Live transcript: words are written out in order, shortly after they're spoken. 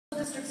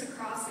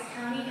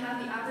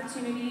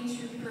opportunity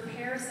to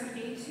prepare some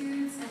etudes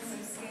and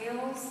some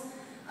scales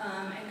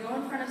and go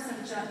in front of some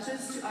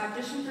judges to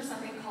audition for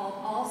something called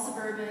All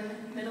Suburban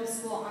Middle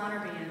School Honor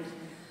Band.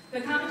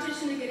 The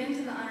competition to get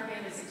into the honor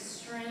band is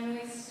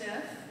extremely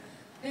stiff.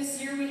 This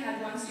year we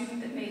had one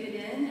student that made it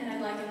in, and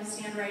I'd like him to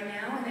stand right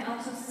now. In the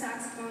alto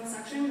saxophone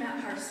section,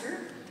 Matt Harster.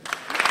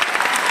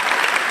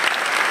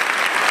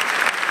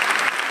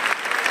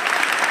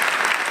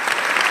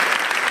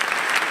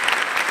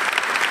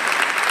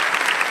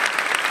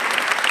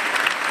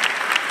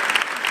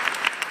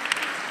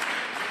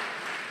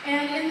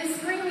 And in the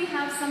spring we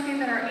have something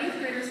that our 8th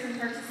graders can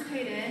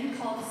participate in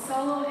called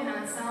Solo and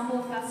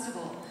Ensemble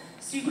Festival.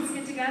 Students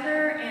get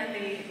together and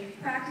they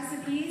practice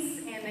a piece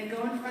and they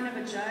go in front of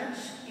a judge,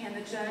 and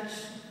the judge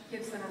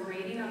gives them a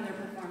rating on their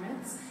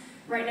performance.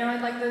 Right now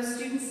I'd like those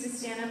students to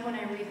stand up when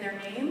I read their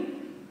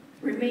name,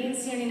 remain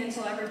standing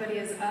until everybody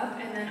is up,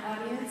 and then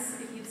audience,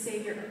 if you'd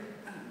save your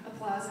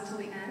applause until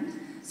the end.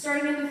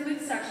 Starting in the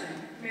flute section,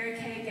 Mary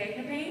Kay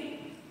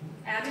Gagnapane,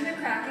 Abby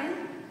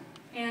McCracken,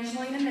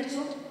 Angelina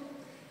Mitchell,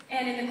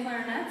 and in the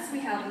clarinets we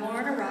have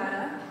Lauren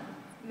Arata,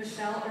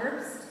 Michelle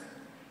Herbst,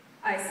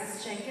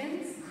 Isis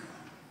Jenkins,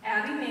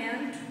 Abby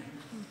Mann,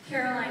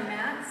 Caroline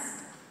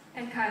Matz,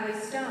 and Kylie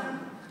Stone.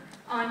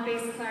 On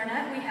bass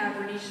clarinet, we have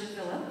Renisha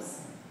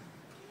Phillips.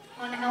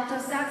 On alto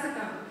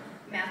saxophone,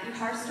 Matthew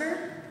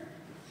Harster,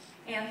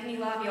 Anthony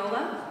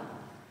Laviola,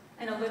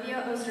 and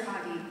Olivia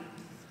Osterhage.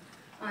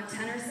 On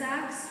tenor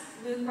sax,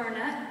 Luke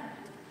Barnett.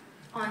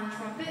 On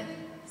trumpet,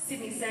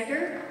 Sydney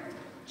Seger,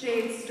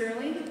 Jade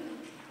Sterling.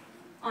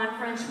 On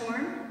French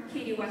horn,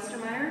 Katie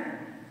Westermeyer.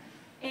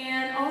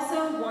 And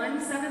also one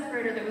 7th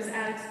grader that was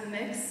added to the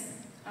mix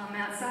on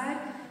that side.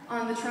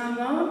 On the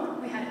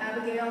trombone, we had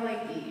Abigail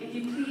Lakey. If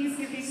you please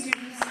give these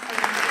students a round of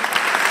applause.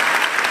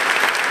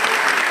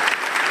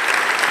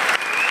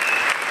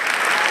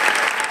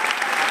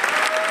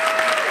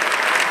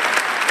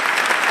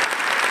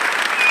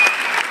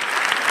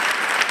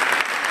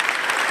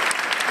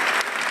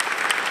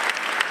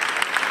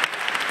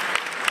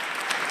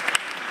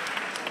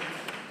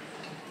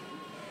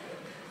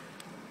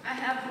 I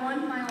have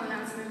one final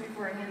announcement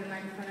before I hand the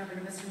microphone over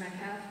to Mr.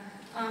 Metcalf.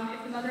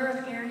 If the mother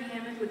of Aaron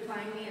Hammond would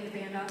find me in the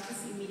band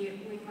office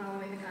immediately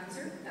following the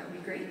concert, that would be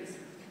great.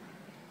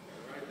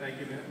 All right, thank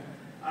you, ma'am.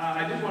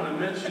 I did want to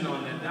mention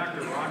on that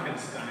Dr.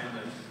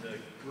 Rockenstein, the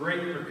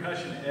great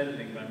percussion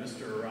editing by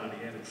Mr. Arati.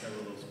 He added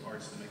several of those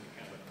parts to make it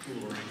kind of a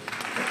cool arrangement.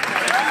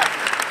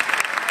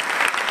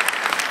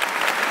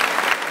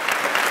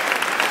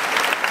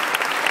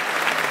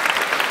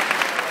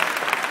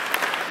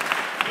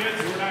 Kids,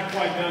 we're not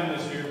quite done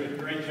this year, but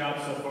great job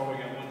so far. We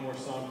got one more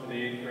song for the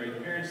 8th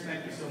grade. Parents,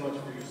 thank you so much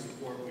for your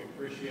support. We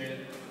appreciate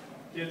it.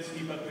 Kids,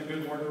 keep up the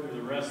good work for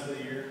the rest of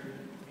the year.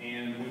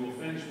 And we will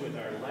finish with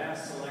our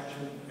last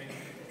selection,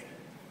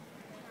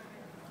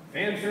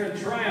 Fanfare and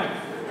Triumph.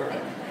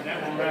 And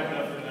that will wrap it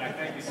up for tonight.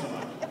 Thank you so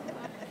much.